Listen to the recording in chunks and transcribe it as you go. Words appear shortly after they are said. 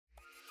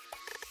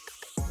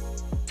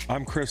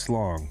I'm Chris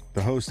Long,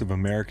 the host of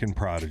American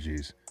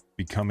Prodigies,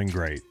 Becoming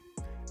Great.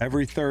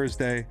 Every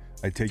Thursday,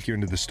 I take you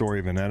into the story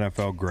of an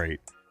NFL great.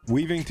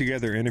 Weaving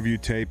together interview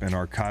tape and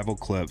archival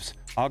clips,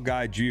 I'll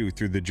guide you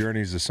through the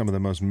journeys of some of the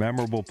most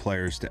memorable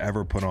players to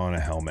ever put on a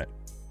helmet.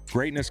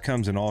 Greatness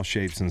comes in all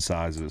shapes and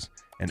sizes,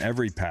 and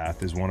every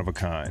path is one of a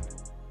kind.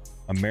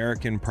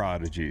 American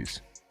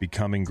Prodigies,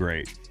 Becoming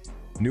Great.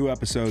 New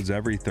episodes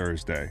every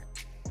Thursday.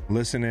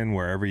 Listen in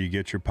wherever you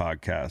get your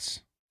podcasts.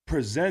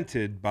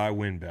 Presented by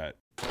WinBet.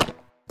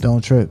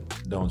 Don't trip.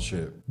 Don't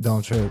trip.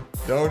 Don't trip.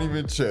 Don't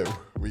even trip.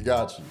 We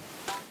got you.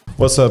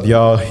 What's up,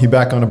 y'all? You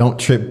back on the Don't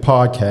Trip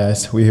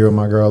podcast. We're here with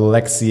my girl,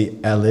 Lexi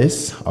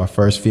Ellis, our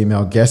first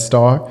female guest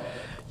star.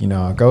 You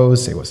know how it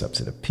goes. Say what's up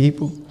to the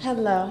people.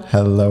 Hello.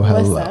 Hello.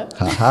 What's up?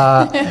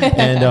 Ha-ha.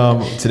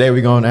 And today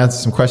we're going to answer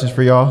some questions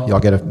for y'all. Y'all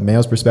get a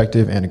male's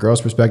perspective and a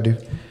girl's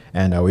perspective.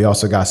 And we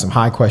also got some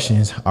high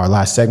questions, our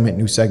last segment,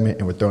 new segment,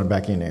 and we're throwing it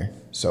back in there.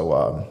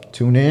 So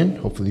tune in.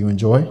 Hopefully you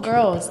enjoy.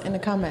 Girls, in the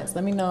comments,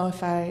 let me know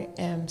if I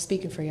am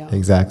speaking for y'all.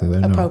 Exactly.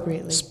 Let them know.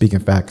 Appropriately. Speaking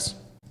facts.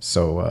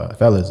 So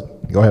fellas,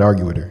 go ahead,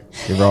 argue with her.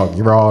 Give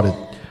her all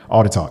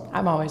the talk.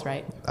 I'm always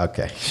right.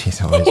 Okay.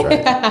 She's always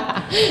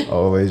right.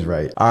 Always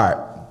right. All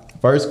right.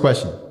 First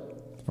question.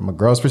 From a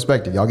girl's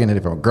perspective. Y'all getting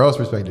it from a girl's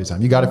perspective this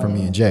time. You got it from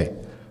me and Jay.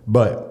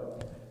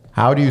 But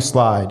how do you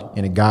slide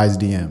in a guy's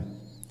DM?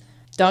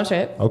 Don't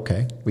trip.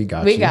 Okay. We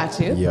got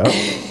you.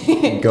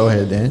 Yep. Go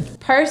ahead then.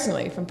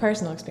 Personally, from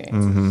personal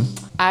experience,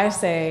 I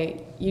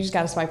say you just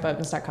got to swipe up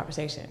and start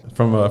conversation.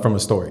 From a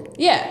story.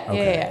 Yeah.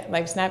 Okay. Yeah.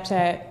 Like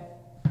Snapchat,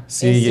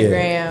 See,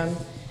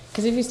 Instagram.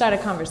 Because if you start a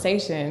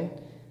conversation,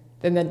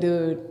 then the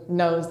dude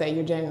knows that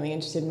you're genuinely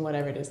interested in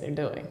whatever it is they're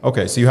doing.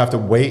 Okay, so you have to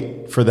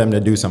wait for them to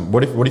do something.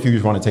 What if you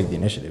just want to take the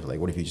initiative? Like,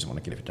 what if you just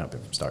want to get it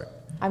jumping from start?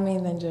 I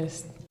mean, then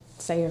just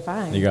say you're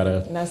fine. You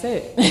gotta. And that's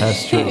it.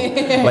 That's true.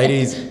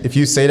 Ladies, if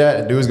you say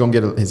that, a dude's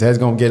gonna his head's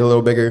gonna get a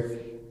little bigger,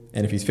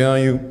 and if he's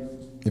feeling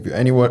you, if you're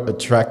anywhat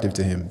attractive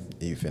to him,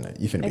 you finna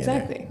be in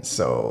Exactly. there.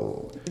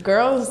 So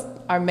Girls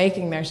are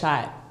making their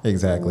shot.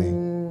 exactly.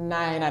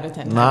 9 out of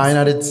 10 times. 9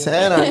 out of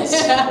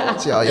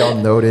 10. Y'all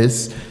know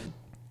this.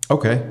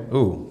 Okay.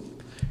 Ooh.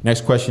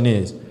 Next question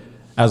is,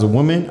 as a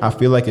woman, I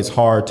feel like it's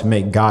hard to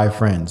make guy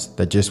friends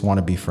that just want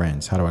to be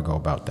friends. How do I go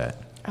about that?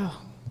 Oh.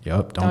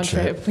 Yup. Don't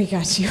trip. We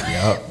got you.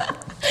 Yup.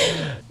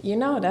 You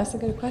know, that's a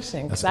good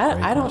question. That's Because a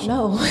great I don't question.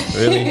 know.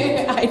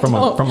 Really? From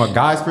don't. a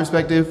guy's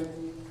perspective,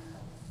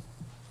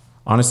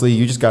 honestly,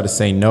 you just got to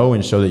say no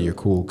and show that you're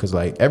cool. Because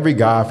like every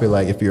guy, I feel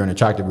like if you're an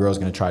attractive girl, is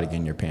going to try to get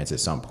in your pants at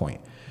some point.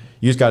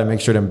 You just got to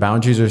make sure them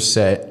boundaries are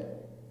set.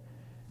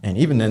 And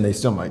even then, they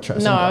still might try.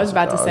 No, I was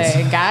about to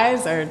say,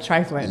 guys are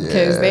trifling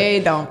because they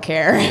don't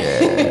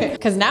care.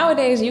 Because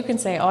nowadays, you can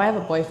say, oh, I have a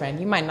boyfriend.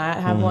 You might not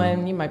have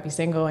one. You might be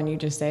single and you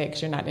just say it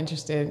because you're not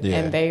interested. Yeah.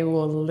 And they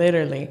will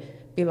literally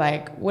be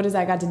like, what does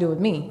that got to do with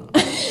me?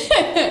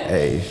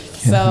 Hey.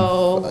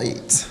 So.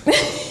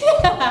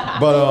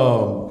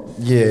 But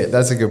yeah,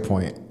 that's a good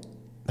point.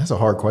 That's a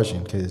hard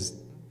question because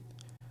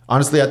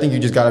honestly, I think you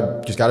just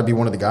gotta be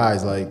one of the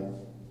guys. Like,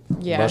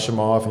 brush them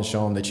off and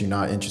show them that you're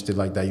not interested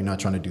like that. You're not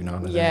trying to do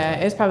nothing. Yeah,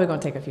 it's probably going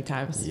to take a few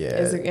times. Yeah,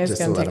 it's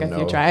just going to to take let a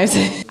few 'em tries.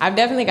 I've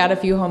definitely got a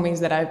few homies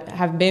that I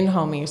have been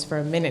homies for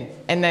a minute,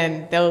 and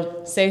then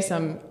they'll say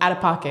some out of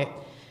pocket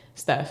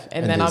stuff,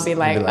 and then I'll be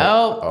like,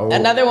 oh,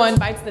 another one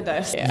bites the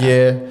dust.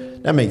 Yeah,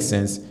 that makes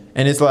sense.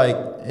 And it's like,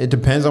 it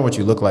depends on what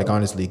you look like,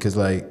 honestly, because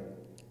like,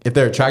 if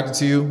they're attracted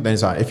to you, then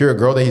it's fine. If you're a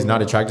girl that he's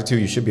not attracted to,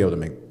 you should be able to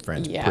make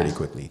friends pretty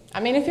quickly.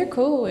 I mean, if you're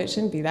cool, it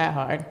shouldn't be that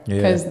hard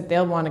because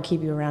they'll want to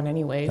keep you around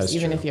anyways, That's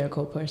even true. if you're a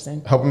cool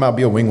person. Help them out,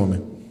 be a wing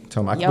woman.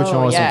 Tell them I can put you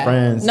on some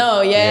friends. No,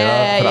 I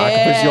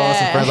can put you on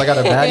some friends. I got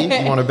a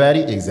baddie. You want a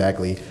baddie?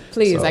 Exactly.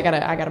 Please, So, I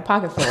got a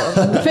pocket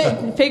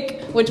full.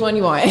 Pick which one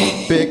you want.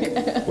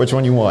 pick which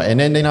one you want, and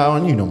then they're not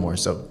on you no more.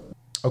 So,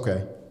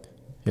 okay,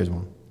 here's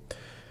one.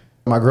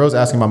 My girl's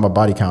asking about my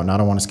body count, and I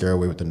don't want to scare her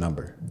away with the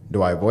number.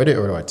 Do I avoid it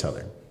or do I tell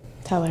her?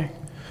 Tell her.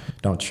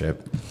 Don't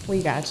trip.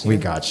 We got you. We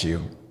got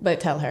you. But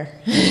tell her.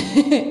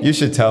 You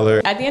should tell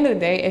her. At the end of the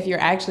day, if you're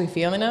actually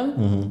feeling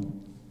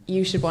them,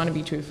 you should want to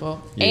be truthful.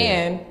 Yeah.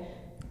 And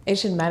it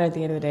shouldn't matter at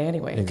the end of the day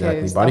anyway.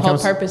 Exactly. Because the whole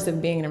purpose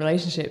of being in a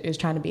relationship is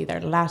trying to be their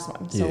last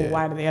one. So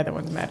why do the other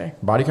ones matter?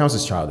 Body counts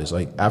is childish.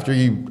 Like, after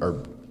you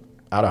are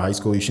out of high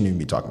school, you shouldn't even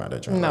be talking about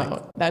that.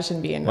 No, that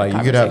shouldn't be in the Like, you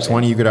could have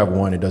 20, you could have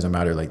 1. It doesn't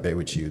matter. Like, they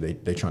with you.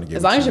 They trying to get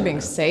as long as you're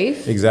being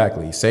safe.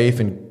 Exactly. Safe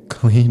and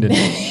clean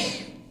and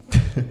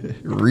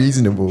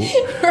reasonable.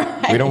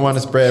 Right. We don't want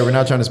to spread. We're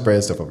not trying to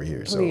spread stuff over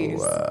here. Please.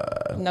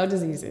 So, No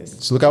diseases.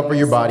 just look out for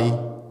your body.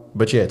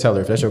 But yeah, tell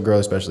her if that's your girl,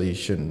 especially, you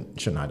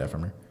shouldn't hide that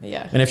from her.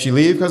 Yeah. And if she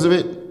leave because of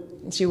it,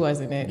 She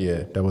wasn't it.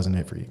 yeah, that wasn't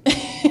it for you.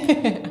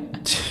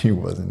 She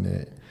wasn't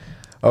it.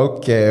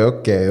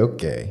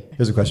 Okay.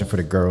 Here's a question for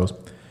the girls.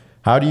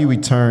 How do you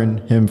return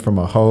him from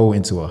a hoe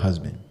into a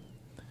husband?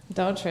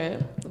 Don't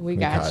trip. We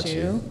got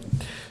you.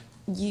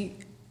 You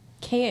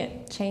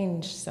can't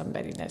change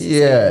somebody necessarily.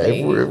 Yeah,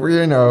 if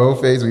we're in our hoe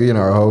phase, we're in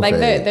our hoe phase.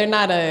 Like they're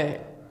not a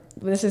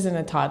this isn't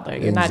a toddler.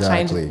 You're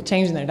Exactly. not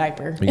changing their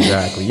diaper.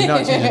 Exactly. You're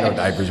not changing no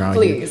diapers around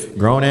Please. here.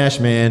 Grown ass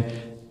man.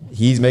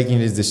 He's making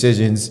his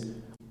decisions.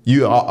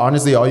 You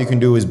honestly, all you can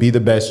do is be the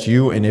best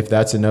you, and if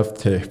that's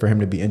enough for him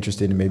to be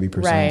interested in maybe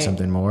pursuing Right.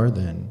 something more,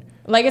 then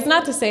Like, it's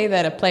not to say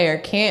that a player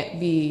can't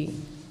be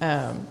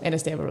in a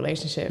stable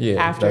relationship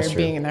after that's true.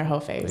 being in their whole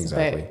phase.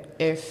 Exactly. But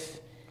if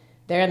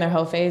they're in their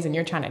whole phase and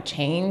you're trying to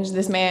change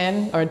this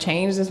man or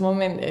change this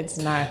woman, it's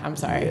not. I'm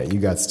sorry. yeah, you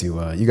got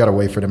to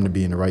wait for them to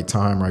be in the right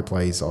time, right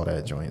place, all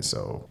that joint.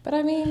 So But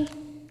I mean,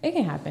 it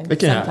can happen. it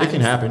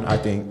can happen. I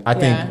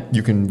think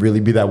you can really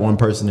be that one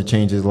person to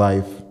change his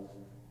life,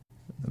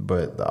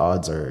 but the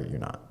odds are you're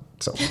not.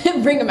 So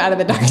Bring him out of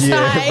the dark side.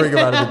 yeah, bring him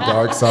out of the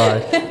dark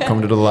side,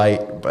 come to the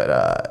light.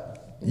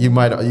 But you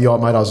might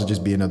also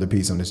just be another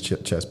piece on this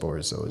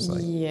chessboard. So it's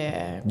like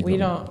we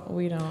don't.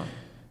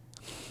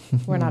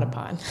 We're not a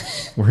pawn.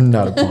 we're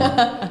not a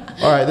pawn.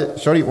 All right,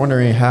 Shorty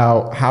wondering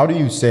how do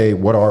you say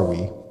what are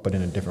we, but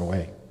in a different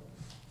way?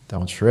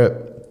 Don't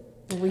trip.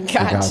 We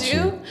got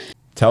you.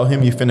 Tell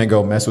him you finna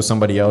go mess with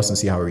somebody else and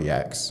see how he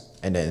reacts.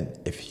 And then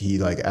if he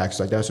like acts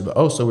like that, she'll be,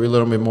 oh, so we're a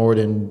little bit more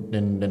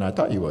than I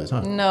thought you was,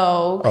 huh?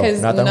 No,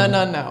 because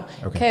no.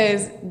 Okay.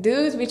 Because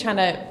dudes be trying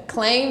to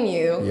claim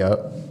you,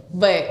 Yep.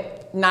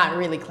 but not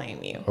really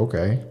claim you.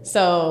 Okay.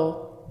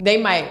 So they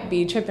might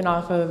be tripping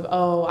off of,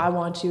 oh, I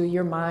want you,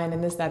 you're mine,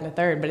 and this, that, and the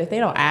third. But if they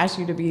don't ask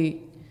you to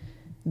be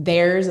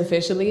theirs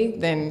officially,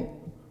 then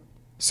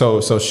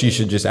So she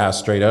should just ask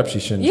straight up.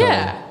 She shouldn't. tell him.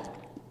 yeah.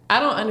 I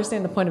don't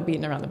understand the point of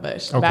beating around the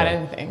bush about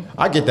anything.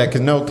 I get that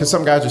because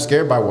some guys are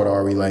scared by what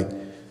are we like.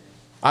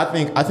 I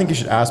think you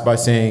should ask by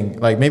saying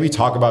like maybe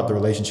talk about the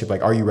relationship.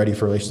 Like, are you ready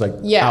for a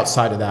relationship? Like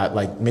outside of that,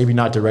 like maybe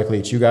not directly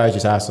at you guys.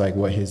 Just ask like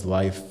what his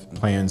life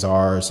plans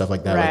are, stuff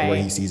like that. Right. Like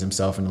where he sees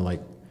himself in a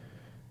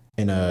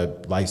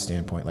life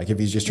standpoint. Like if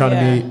he's just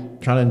trying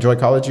to enjoy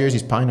college years,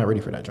 he's probably not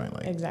ready for that joint.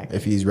 Like Exactly.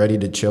 if he's ready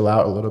to chill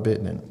out a little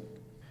bit, then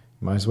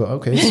might as well.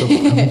 Okay, so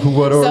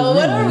what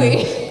are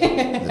we?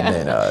 And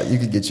then you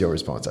could get your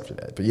response after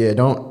that. But yeah,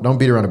 don't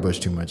beat around the bush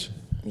too much.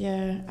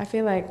 Yeah, I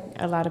feel like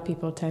a lot of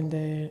people tend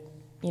to,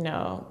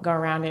 go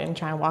around it and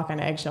try and walk on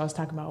eggshells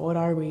talking about what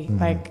are we?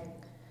 Like,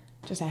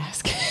 just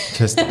ask.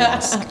 Just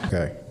ask.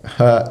 Okay.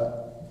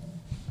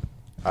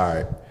 All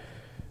right.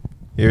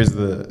 Here's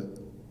the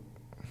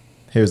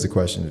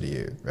question of the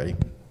year. Ready?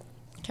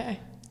 Okay.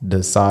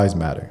 Does size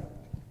matter?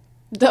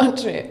 Don't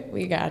trip.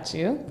 We got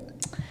you.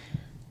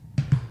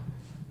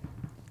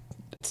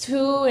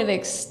 To an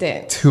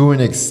extent. To an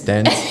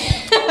extent.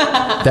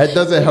 That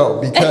doesn't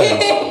help because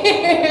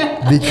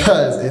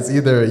it's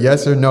either a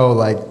yes or no.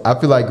 Like I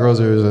feel like girls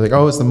are like,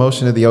 oh, it's the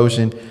motion of the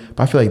ocean.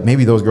 But I feel like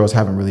maybe those girls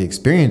haven't really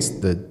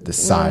experienced the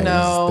size.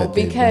 No,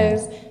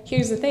 because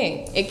here's the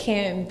thing. It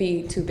can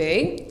be too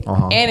big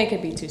and it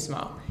could be too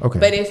small. Okay.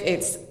 But if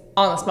it's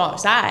on the smaller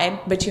side,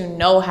 but you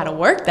know how to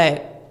work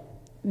that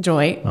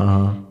joint,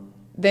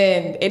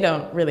 then it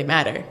don't really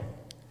matter.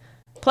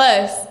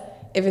 Plus,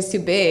 if it's too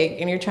big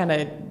and you're trying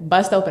to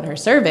bust open her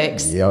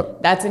cervix,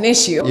 that's an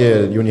issue.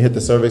 Yeah, when you hit the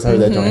cervix, I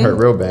heard that joint hurt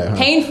real bad. Huh?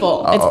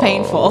 Painful. It's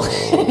painful.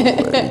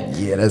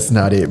 Yeah, that's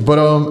not it. But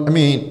I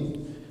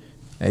mean,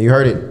 hey, you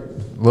heard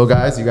it. Little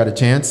guys, you got a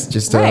chance.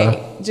 Just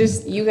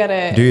you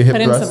gotta do your hip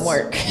put thrusts. in some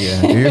work.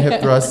 Yeah, do your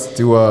hip thrusts.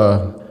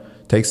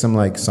 Take some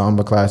like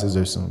samba classes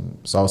or some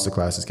salsa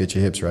classes. Get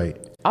your hips right.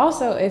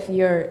 Also, if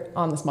you're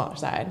on the smaller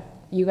side,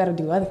 you got to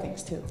do other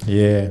things too.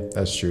 Yeah,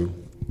 that's true.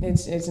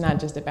 It's not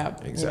just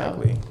about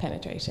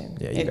penetration.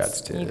 Yeah,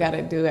 you got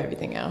to do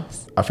everything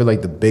else. I feel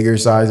like the bigger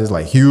sizes,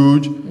 like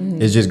huge,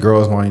 is just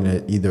girls wanting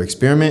to either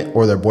experiment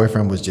or their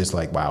boyfriend was just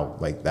like, wow,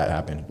 like that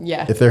happened.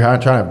 Yeah. If they're trying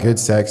to have good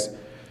sex,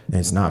 then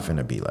it's not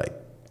finna be like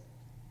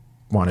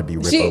want to be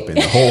ripped open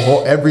the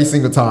whole every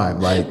single time.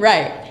 Like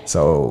right.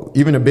 So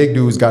even a big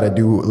dude's got to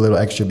do a little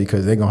extra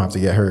because they're gonna have to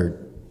get her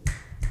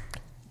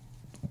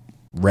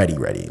ready.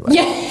 Like,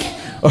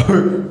 Yeah.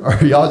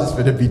 or y'all just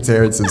finna be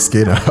tearing some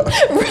skin up.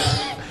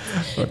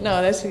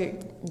 No, that's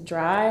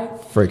dry.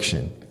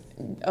 Friction.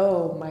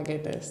 Oh my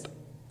goodness.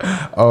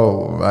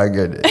 Oh my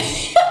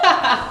goodness.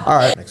 All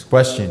right. Next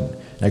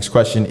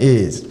question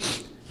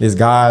is, this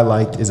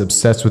guy is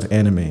obsessed with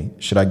anime.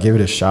 Should I give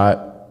it a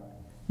shot?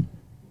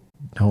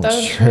 Don't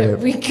trip.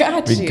 We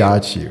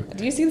got you.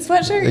 Do you see the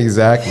sweatshirt?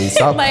 Exactly.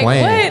 Stop like,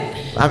 playing.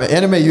 What? I mean,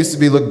 anime used to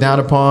be looked down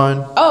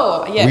upon.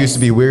 Oh, yes. We used to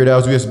be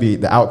weirdos. We used to be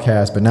the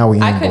outcasts, but now we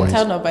young boys. I couldn't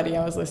tell nobody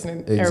I was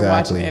listening or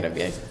watching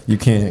anime. You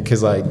can't,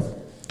 because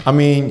I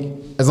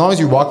mean, as long as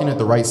you're walking at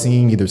the right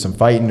scene, either some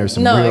fighting or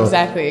some real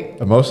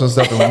emotional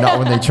stuff, and not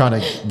when they're trying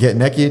to get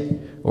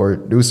naked or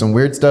do some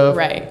weird stuff.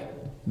 Right.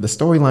 The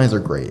storylines are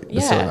great.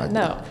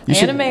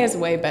 Anime is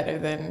way better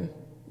than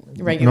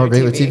regular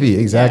TV.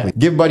 Exactly. Yeah.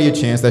 Give Buddy a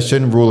chance. That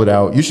shouldn't rule it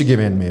out. You should give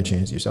anime a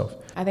chance yourself.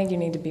 I think you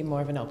need to be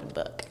more of an open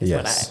book.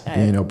 Yes, be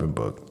an open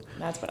book.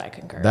 That's what I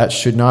concur. That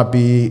should not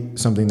be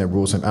something that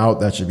rules him out.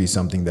 That should be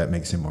something that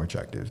makes him more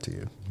attractive to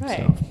you.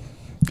 Right.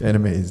 So,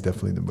 anime is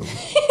definitely the movie.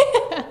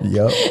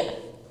 Yep.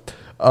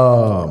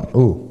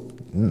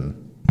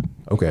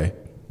 Okay.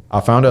 I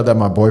found out that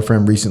my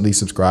boyfriend recently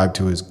subscribed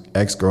to his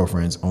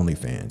ex-girlfriend's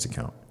OnlyFans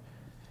account.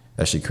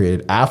 that she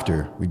created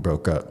after we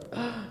broke up.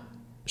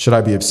 Should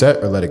I be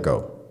upset or let it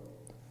go?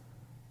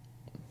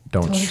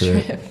 Don't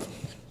trip.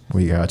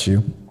 We got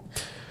you.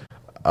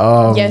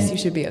 Yes, you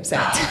should be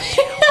upset.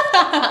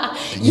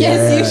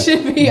 Yes, you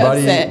should be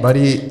upset.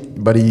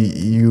 Buddy,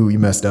 you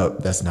messed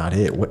up. That's not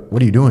it. What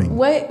are you doing?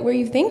 What were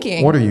you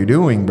thinking? What are you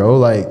doing, bro?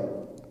 Like,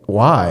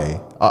 why?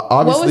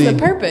 Obviously, what was the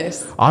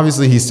purpose?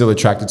 Obviously, he's still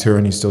attracted to her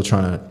and he's still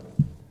trying to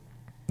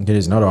get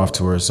his nut off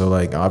to her. So,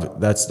 like,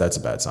 that's a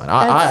bad sign.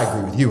 I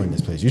agree with you in this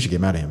place. You should get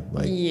mad at him.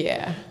 Like,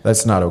 yeah.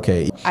 That's not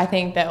okay. I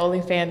think that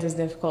OnlyFans is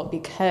difficult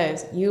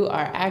because you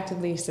are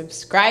actively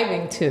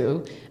subscribing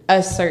to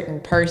a certain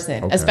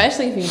person,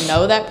 especially if you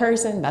know that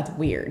person. That's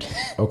weird.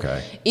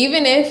 Okay.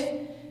 Even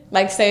if,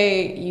 like,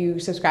 say you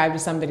subscribe to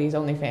somebody's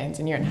OnlyFans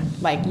and you're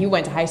like, you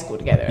went to high school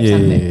together or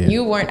something. Yeah.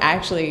 You weren't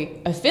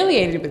actually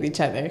affiliated with each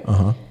other,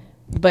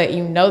 but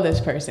you know this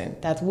person.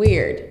 That's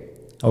weird.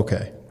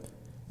 Okay.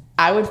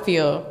 I would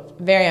feel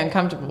very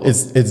uncomfortable.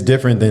 It's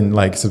different than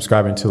like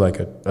subscribing to like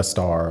a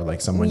star or like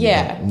someone you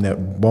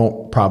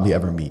won't probably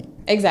ever meet.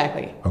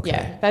 Exactly. Okay.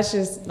 Yeah. That's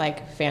just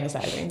like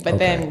fantasizing. But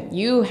then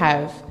you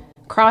have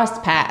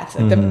crossed paths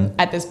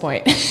at this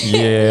point.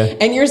 Yeah.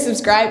 And you're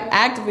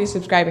actively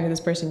subscribing to this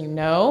person you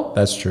know.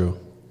 That's true.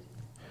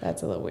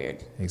 That's a little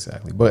weird.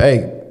 Exactly. But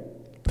hey,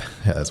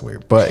 yeah, that's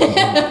weird. But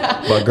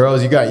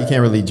girls, you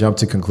can't really jump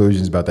to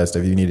conclusions about that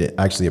stuff. You need to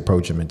actually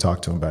approach them and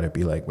talk to them about it.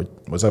 Be like,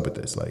 what's up with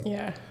this? Like,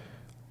 Yeah.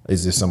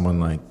 Is this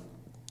someone like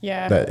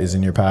that is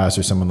in your past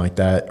or someone like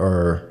that?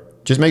 Or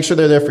just make sure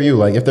they're there for you.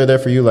 Like if they're there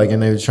for you, like,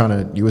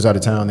 and you was out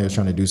of town, they was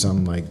trying to do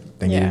something, like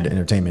they needed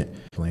entertainment.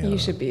 You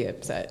should be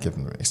upset. Give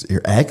them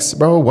your ex,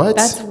 bro. What?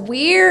 That's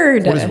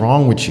weird. What is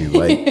wrong with you?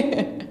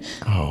 Like,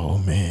 oh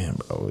man,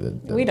 bro.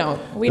 We don't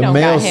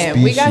got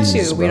him. We got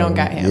you. Bro. We don't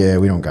got him. Yeah,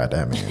 we don't got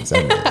that man.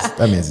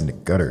 That man's in the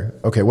gutter.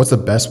 Okay, what's the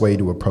best way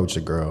to approach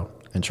a girl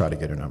and try to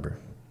get her number?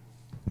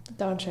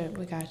 Don't trip.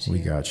 We got you. We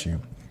got you.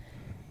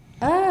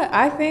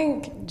 I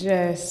think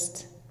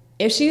just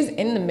if she's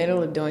in the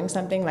middle of doing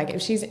something, like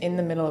if she's in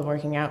the middle of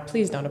working out,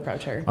 please don't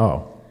approach her.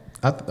 Oh,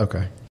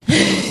 okay.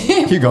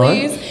 Keep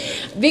going.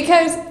 Please.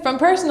 Because from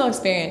personal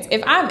experience,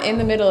 if I'm in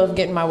the middle of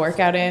getting my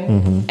workout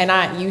in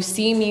and you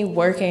see me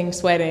working,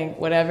 sweating,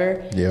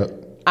 whatever,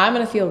 I'm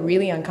going to feel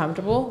really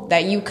uncomfortable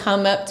that you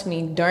come up to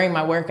me during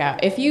my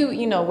workout. If you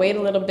wait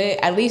a little bit,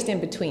 at least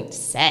in between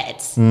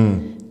sets,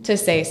 to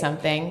say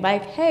something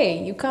like,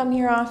 hey, you come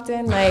here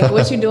often? Like,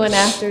 what you doing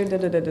after? Da,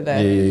 da, da, da, da.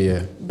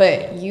 Yeah.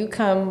 But you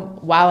come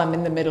while I'm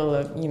in the middle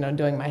of,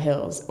 doing my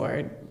hills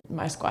or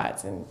my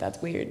squats, and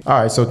that's weird.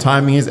 All right, so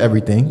timing is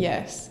everything.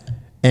 Yes.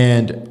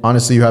 And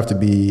honestly, you have to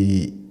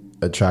be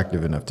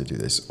attractive enough to do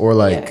this. Or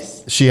like,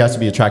 she has to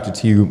be attracted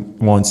to you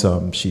once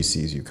she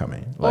sees you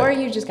coming. Like, or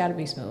you just got to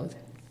be smooth.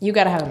 You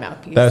got to have a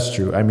mouthpiece. That's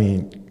true. I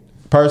mean,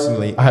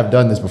 personally, I have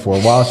done this before.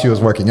 While she was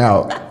working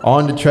out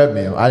on the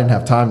treadmill, I didn't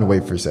have time to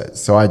wait for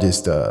sets. So I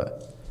just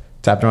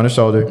tapped her on the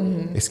shoulder.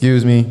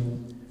 Excuse me.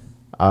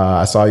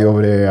 I saw you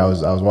over there. I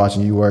was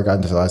watching you work.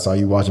 I saw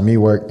you watching me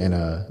work, and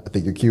I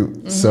think you're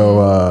cute.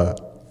 So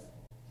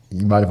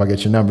you mind if I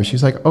get your number?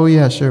 She's like, oh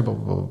yeah, sure. Blah,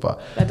 blah, blah,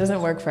 blah. That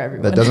doesn't work for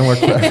everyone. That doesn't work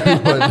for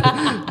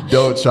everyone.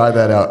 Don't try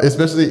that out.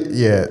 Especially,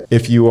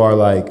 if you are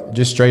like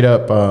just straight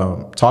up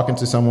talking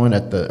to someone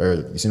at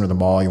the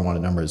mall, you want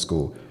a number at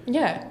school.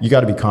 Yeah. You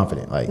got to be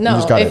confident. Like, no, you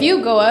just gotta, if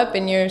you go up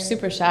and you're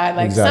super shy,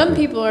 like some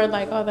people are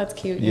like, oh, that's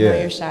cute. You know,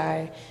 you're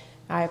shy.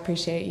 I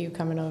appreciate you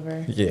coming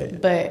over. Yeah.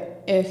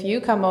 But if you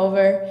come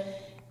over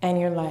and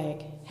you're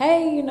like,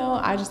 hey,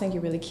 I just think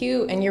you're really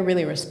cute, and you're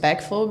really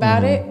respectful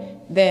about it,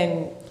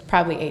 then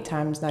probably 9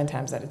 times out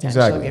of 10,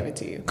 she'll give it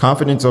to you.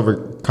 Confidence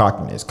over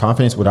cockiness.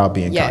 Confidence without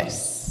being cocky.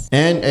 Yes.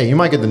 And hey, you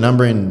might get the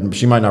number and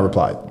she might not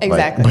reply.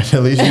 Exactly. But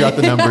at least you got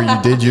the number.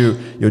 You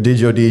did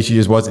your deed. She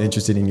just wasn't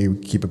interested in you.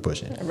 Keep it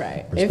pushing.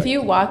 Right. If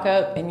you walk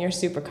up and you're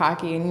super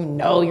cocky and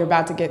you're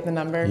about to get the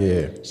number,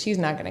 she's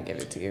not going to give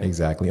it to you.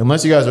 Exactly.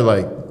 Unless you guys are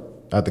like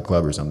at the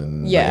club or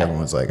something. Yeah. Like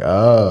everyone's like,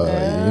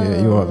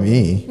 you want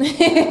me?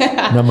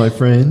 Not my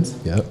friends.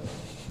 Yep.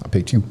 I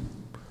picked you.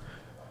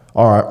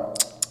 All right.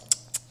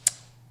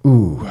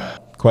 Ooh.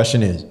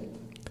 Question is,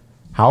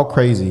 how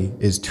crazy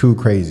is too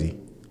crazy?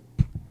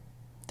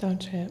 Don't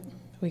trip.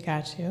 We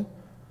got you.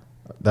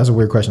 That's a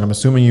weird question. I'm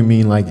assuming you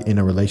mean like in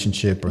a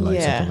relationship or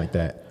like something like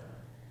that.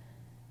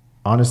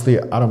 Honestly,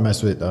 I don't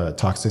mess with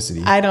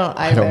toxicity. I don't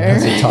either. I don't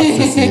mess with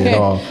toxicity at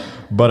all.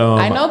 But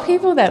I know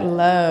people that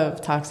love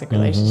toxic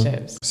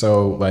relationships.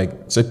 So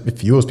it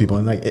fuels people,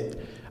 and like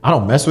I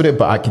don't mess with it,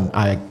 but I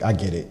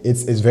get it.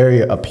 It's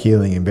very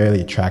appealing and very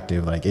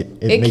attractive. Like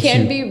it makes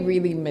can be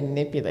really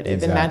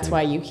manipulative, and that's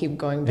why you keep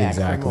going back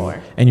for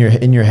more. And you're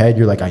in your head,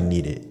 you're like, I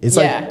need it. It's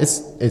like it's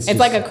just,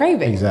 like a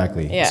craving.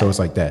 Exactly. Yeah. So it's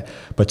like that.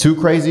 But too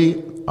crazy.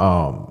 She's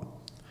song,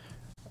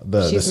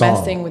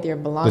 messing with your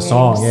belongings. The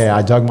song,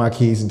 I dug my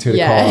keys into the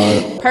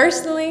car.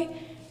 Personally,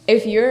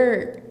 if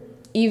you're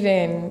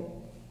even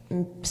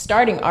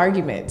starting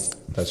arguments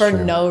for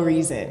no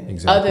reason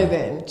other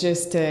than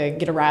just to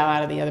get a rile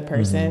out of the other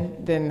person,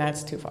 then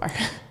that's too far.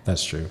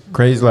 That's true.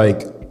 Crazy,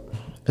 like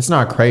it's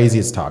not crazy,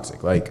 it's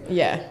toxic. Like,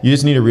 Yeah. you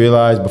just need to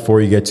realize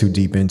before you get too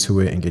deep into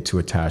it and get too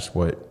attached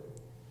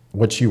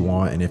what you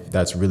want, and if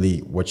that's really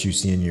what you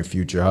see in your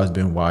future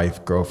husband,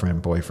 wife,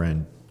 girlfriend,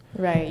 boyfriend.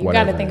 Right. You got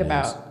Whatever to think it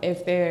about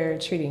if they're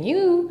treating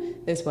you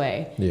this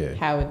way, Yeah.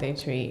 how would they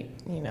treat,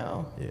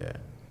 Yeah.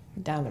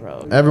 down the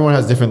road? Everyone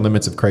has different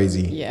limits of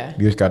crazy. Yeah.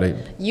 You just gotta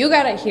You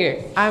got to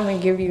here. I'm going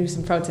to give you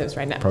some pro tips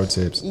right now. pro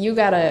tips. You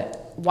got to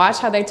watch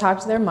how they talk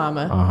to their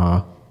mama.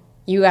 Uh-huh.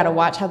 You got to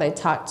watch how they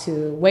talk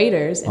to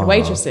waiters and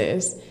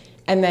waitresses,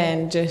 and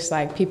then just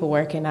like people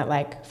working at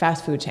like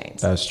fast food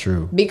chains. That's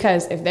true.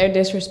 Because if they're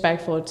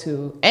disrespectful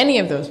to any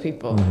of those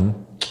people,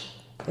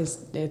 it's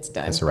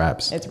done. It's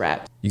wraps. It's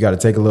wraps. You gotta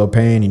take a little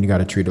pain and you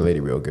gotta treat a lady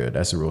real good.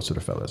 That's the rules to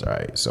the fellas. All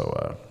right.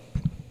 So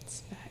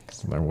It's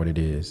facts. learn what it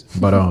is.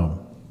 But all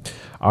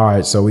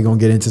right, so we're gonna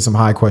get into some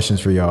high questions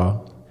for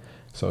y'all.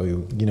 So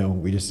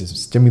we just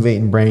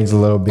stimulating brains a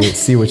little bit,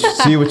 see what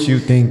you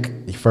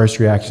think the first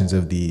reactions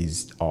of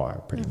these are,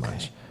 pretty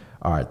much.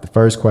 All right, the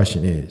first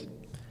question is,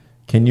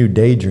 can you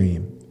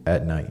daydream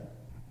at night?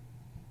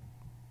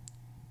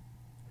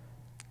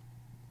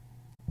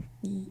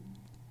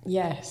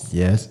 Yes.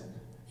 Yes.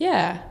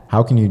 Yeah.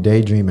 How can you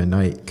daydream at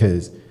night?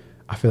 Because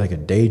I feel like a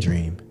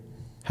daydream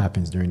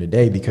happens during the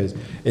day, because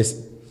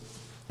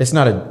it's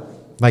not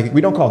like,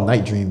 we don't call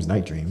night dreams, you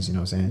know what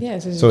I'm saying? Yeah,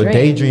 it's just so a a dream.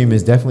 daydream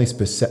is definitely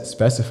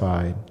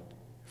specified.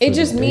 It for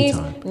just the means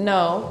daytime.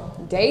 no.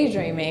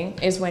 Daydreaming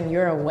is when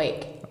you're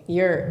awake.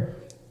 You're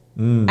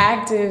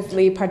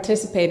actively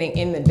participating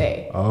in the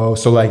day. Oh,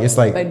 so like it's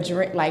like, But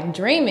like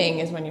dreaming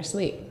is when you're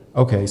asleep.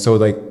 okay, so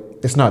like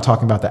it's not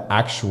talking about the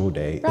actual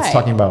day. It's Right.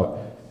 talking about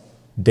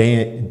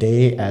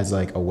day as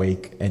like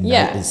awake and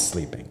Yeah. night is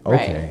sleeping.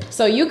 Okay. Right.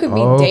 So you could be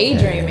Okay.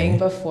 daydreaming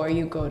before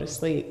you go to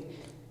sleep.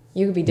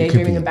 You could be You could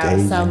daydreaming be about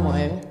daydreaming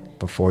someone.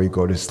 before you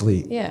go to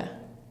sleep Yeah.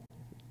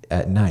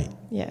 at night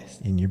Yes.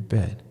 in your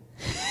bed.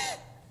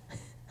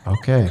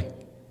 Okay.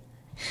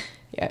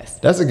 Yes.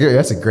 That's a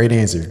great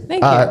answer.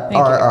 Thank you. Thank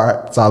all you.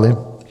 right, solid.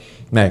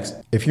 Next,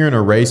 if you're in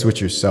a race with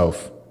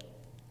yourself,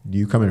 do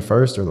you come in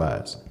first or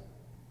last?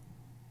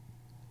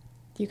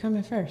 You come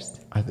in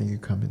first. I think you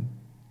come in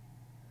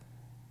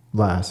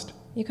last.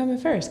 You come in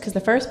first because the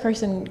first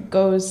person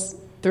goes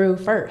through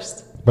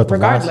first. But the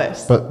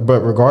regardless, last, but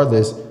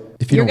regardless,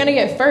 if you're don't- gonna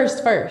get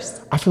first.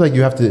 I feel like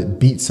you have to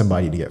beat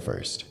somebody to get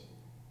first.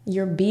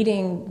 You're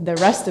beating the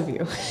rest of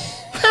you.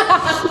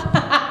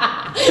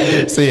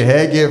 So your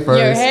head get first.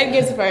 Your head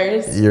gets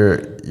first.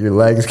 Your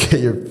legs get,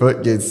 your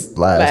foot gets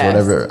last.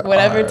 Last.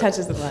 Whatever Alright.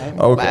 touches the line.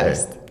 Okay.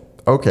 Last.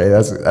 Okay,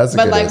 that's a But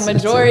good like answer.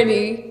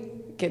 majority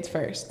gets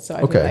first. So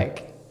I Okay. feel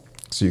like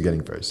So you're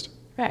getting first.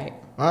 right.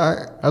 All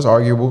right, that's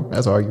arguable.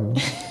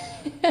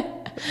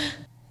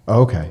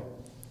 Okay.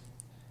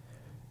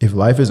 If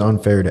life is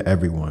unfair to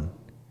everyone,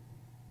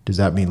 does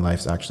that mean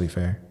life's actually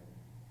fair?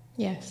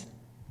 Yes.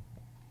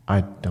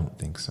 I don't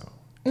think so.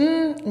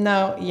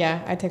 No.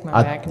 Yeah. I take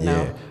my back. No.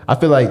 Yeah. I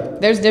feel like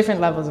There's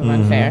different levels of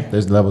unfair.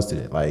 there's levels to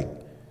it. Like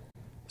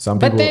some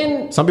But people, then,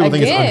 think it's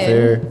again-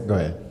 unfair. Go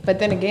ahead. But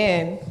then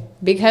again,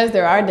 because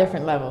there are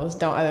different levels,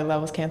 don't other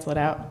levels cancel it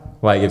out?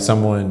 Like if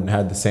someone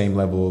had the same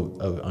level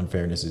of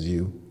unfairness as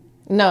you.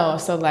 No.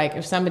 So like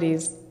if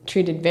somebody's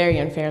treated very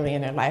unfairly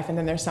in their life, and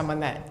then there's someone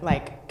that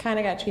like kind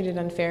of got treated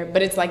unfair,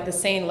 but it's like the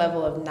same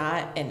level of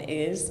not and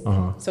is.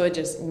 So it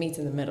just meets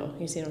in the middle.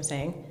 You see what I'm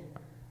saying?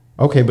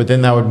 Okay, but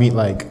then that would meet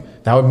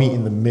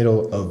in the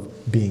middle of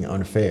being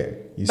unfair.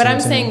 You see But what I'm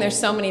saying there's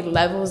so many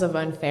levels of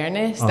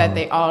unfairness that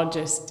they all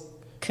just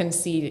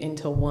concede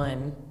into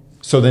one.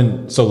 So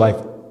life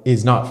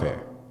is not fair.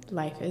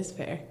 Life is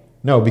fair.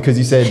 No, because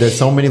you said there's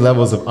so many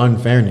levels of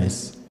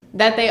unfairness.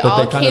 That they But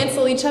all they kind of-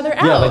 cancel each other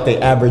out. Yeah, like they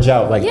average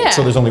out. Like Yeah.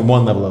 so, there's only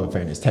one level of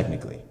unfairness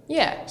technically.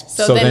 Yeah.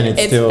 So then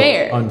it's still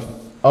fair.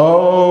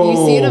 Oh, You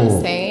see what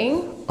I'm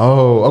saying?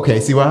 Oh, okay.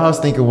 See, what I was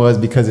thinking was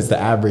because it's the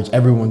average,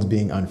 everyone's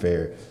being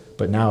unfair.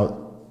 But now,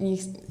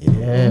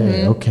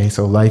 yeah, okay.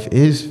 So life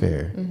is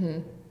fair.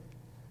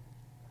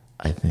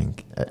 I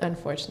think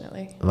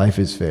Unfortunately. life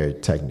is fair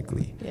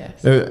technically.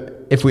 Yes.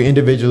 If we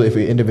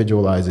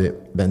individualize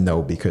it, then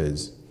no,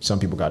 because some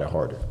people got it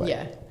harder. Like,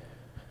 Yeah.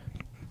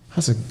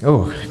 That's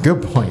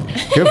good point.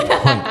 Good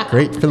point.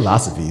 Great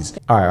philosophies.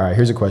 All right.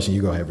 Here's a question.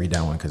 You go ahead, read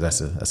that one because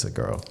that's a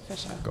girl. For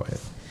sure. Go ahead.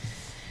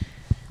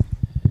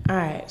 All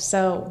right.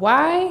 So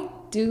why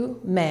do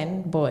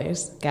men,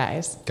 boys,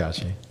 guys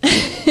Gotcha.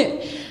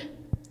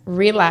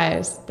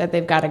 realize that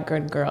they've got a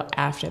good girl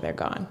after they're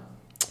gone?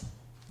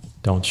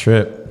 Don't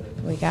trip.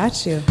 We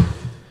got you.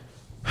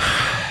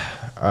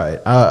 All right.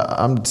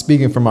 I'm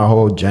speaking for my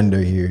whole gender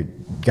here.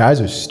 Guys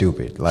are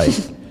stupid. Like,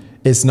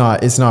 it's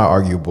not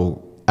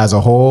arguable. As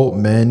a whole,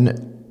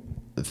 men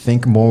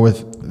think more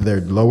with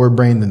their lower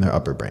brain than their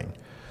upper brain.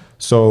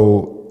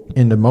 So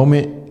in the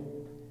moment,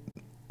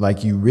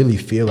 like you really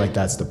feel like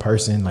that's the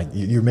person, like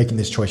you're making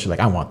this choice. You're like,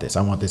 I want this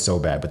so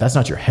bad. But that's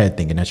not your head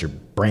thinking. That's your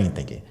brain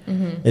thinking.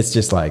 It's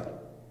just like,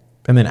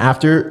 and then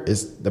after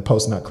is the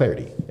post-nut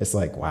clarity. It's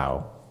like,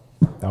 wow,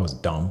 that was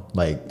dumb.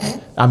 Like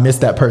I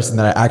missed that person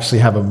that I actually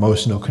have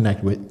emotional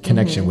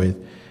connection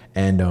with.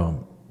 And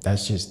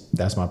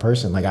that's my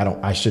person. Like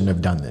I shouldn't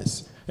have done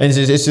this. And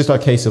it's just a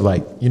case of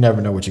like, you never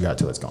know what you got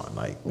till it's gone.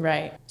 Like,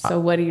 right. So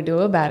what do you do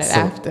about it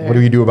after? What do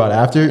you do about it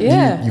after?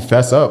 Yeah. You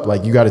fess up.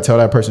 Like, you got to tell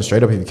that person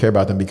straight up if you care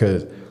about them,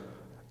 because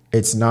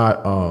it's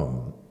not,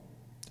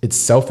 it's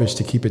selfish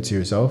to keep it to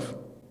yourself.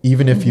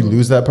 Even if you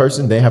lose that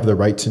person, they have the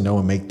right to know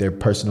and make their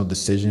personal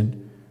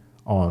decision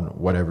on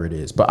whatever it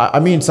is. But I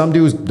mean, some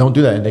dudes don't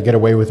do that and they get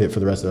away with it for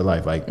the rest of their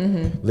life. Like,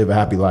 live a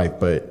happy life.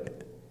 But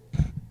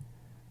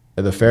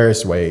the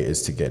fairest way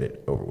is to get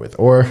it over with.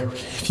 Or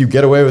if you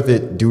get away with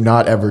it, do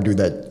not ever do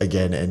that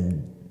again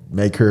and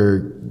make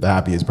her the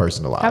happiest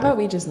person alive. How about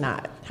we just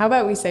not? How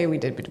about we say we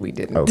did, but we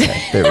didn't?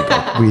 Okay, there we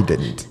go. We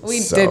didn't. We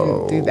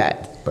didn't do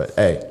that. But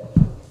hey.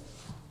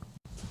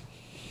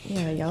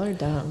 Yeah, y'all are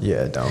dumb.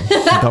 Yeah, dumb.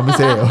 Dumb as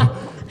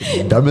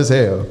hell. Dumb as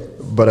hell.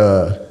 But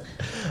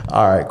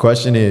all right,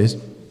 question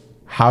is,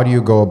 how do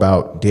you go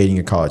about dating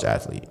a college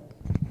athlete?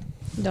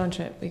 Don't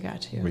trip. We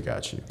got you. We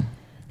got you.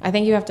 I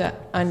think you have to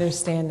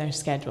understand their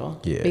schedule.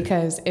 Yeah.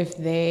 Because if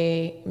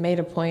they made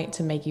a point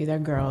to make you their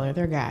girl or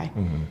their guy,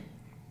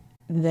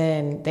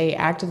 then they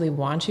actively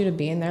want you to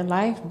be in their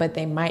life, but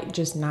they might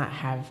just not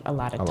have a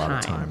lot of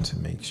time to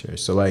make sure.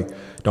 So like,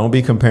 don't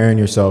be comparing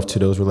yourself to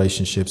those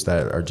relationships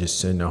that are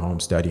just sitting at home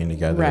studying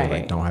together. Right.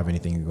 Like, don't have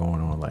anything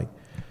going on. Like,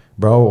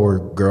 bro or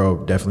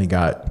girl definitely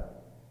got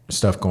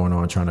stuff going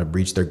on, trying to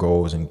reach their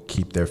goals and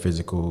keep their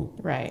physical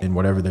right in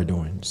whatever they're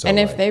doing. So, and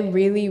if like,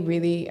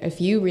 they if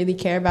you really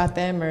care about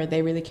them or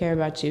they really care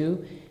about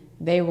you,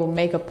 they will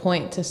make a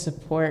point to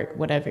support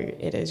whatever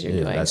it is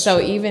you're doing. So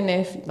true. Even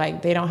if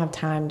like they don't have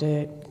time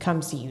to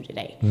come see you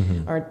today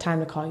or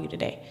time to call you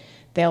today,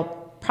 they'll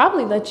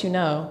probably let you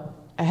know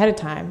ahead of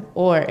time.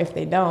 Or if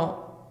they don't,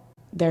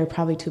 they're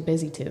probably too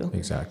busy to.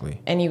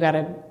 Exactly. And you got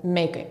to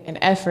make an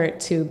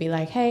effort to be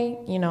like, hey,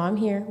 I'm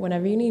here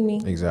whenever you need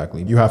me.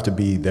 Exactly. You have to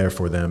be there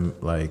for them,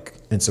 like,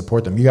 and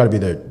support them. You got to be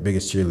their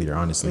biggest cheerleader,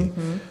 honestly.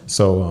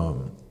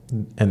 So,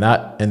 and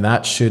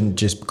that shouldn't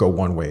just go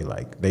one way.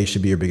 Like, they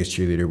should be your biggest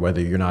cheerleader, whether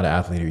you're not an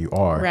athlete or you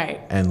are.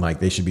 Right. And like,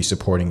 they should be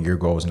supporting your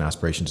goals and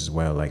aspirations as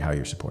well, like how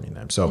you're supporting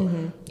them.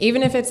 So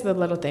even if it's the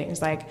little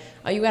things like,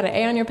 oh, you got an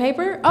A on your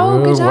paper?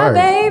 Oh, good job,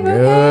 babe. Okay.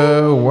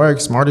 Good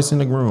work. Smartest in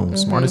the room,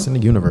 smartest in the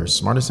universe,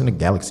 smartest in the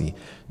galaxy.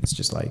 It's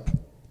just like,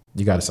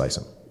 you got to slice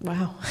them.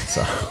 Wow.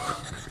 So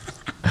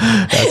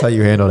that's how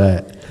you handle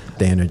that,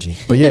 the energy.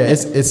 But yeah,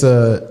 it's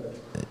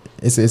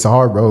a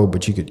hard road,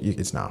 but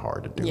it's not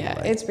hard to do. Yeah,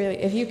 like, it's really,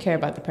 if you care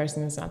about the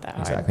person, it's not that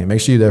hard. Exactly. Make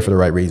sure you're there for the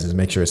right reasons.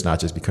 Make sure it's not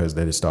just because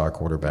they're the star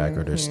quarterback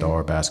or they're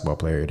star basketball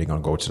player, they're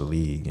going to go to the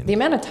league. And the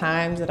amount of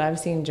times that I've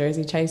seen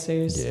jersey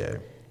chasers,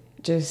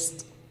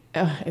 just,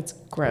 it's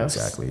gross.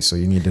 Exactly. So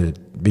you need to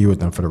be with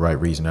them for the right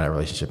reason. That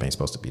relationship ain't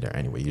supposed to be there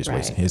anyway. You're just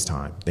wasting his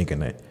time thinking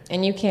that.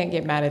 And you can't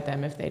get mad at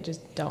them if they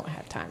just don't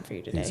have time for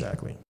you today.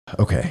 Exactly.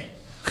 Okay.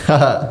 All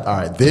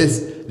right.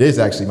 This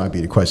actually might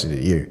be the question of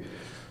the year.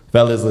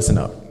 Fellas, listen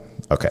up.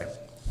 Okay.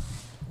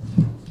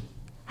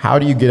 How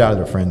do you get out of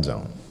the friend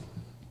zone?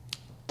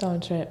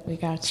 Don't trip. We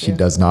got you. She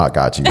does not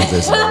got you.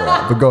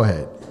 But go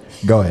ahead.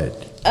 Go ahead.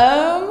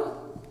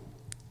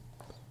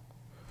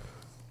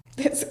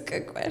 That's a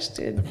good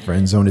question. The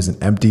friend zone is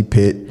an empty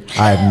pit.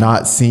 I have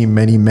not seen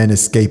many men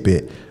escape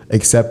it,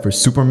 except for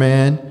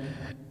Superman,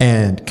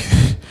 and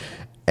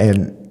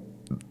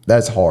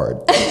that's hard.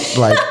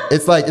 Like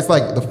it's like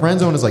the friend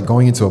zone is like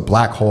going into a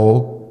black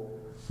hole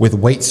with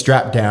weight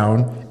strapped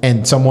down,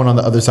 and someone on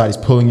the other side is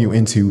pulling you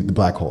into the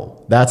black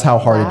hole. That's how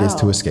hard it is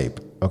to escape.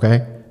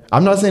 Okay,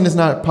 I'm not saying it's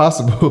not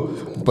possible,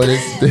 but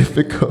it's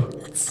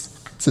difficult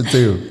to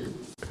do.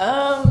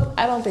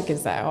 I don't think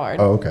it's that hard.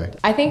 Oh, okay.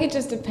 I think it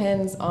just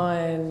depends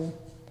on,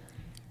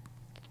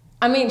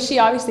 I mean, she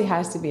obviously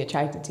has to be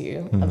attracted to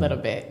you a little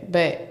bit,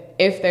 but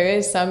if there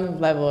is some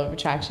level of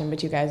attraction,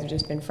 but you guys have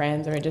just been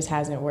friends or it just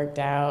hasn't worked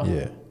out,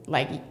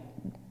 like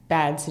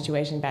bad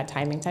situation, bad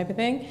timing type of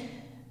thing,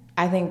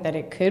 I think that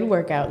it could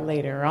work out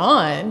later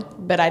on,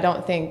 but I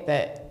don't think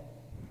that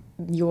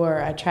your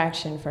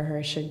attraction for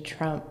her should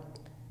trump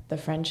the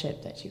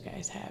friendship that you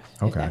guys have,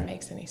 if that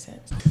makes any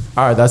sense.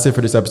 All right, that's it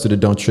for this episode of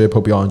Don't Trip.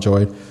 Hope you all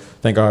enjoyed.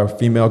 Thank our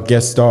female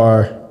guest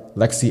star,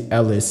 Lexi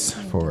Ellis,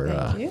 for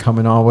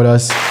coming on with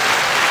us.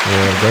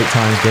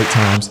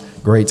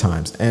 Great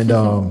times. And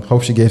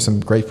hope she gave some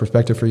great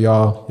perspective for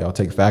y'all. Y'all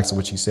take facts of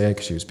what she said,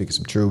 because she was speaking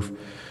some truth.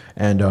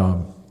 And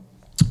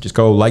just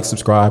go like,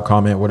 subscribe,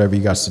 comment, whatever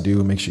you guys to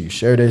do. Make sure you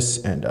share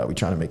this, and we're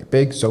trying to make it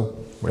big. So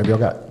whatever y'all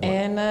got.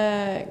 And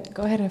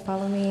go ahead and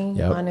follow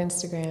me on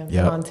Instagram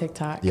and on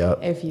TikTok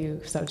if you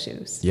so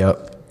choose.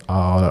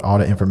 All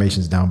the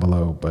information's down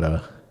below.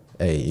 But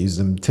hey, use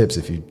them tips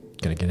if you're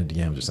gonna get in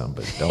DMs or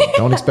something. But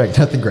don't expect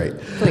nothing great.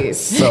 Please.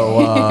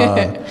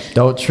 So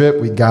don't trip.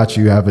 We got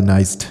you. Have a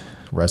nice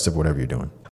rest of whatever you're doing.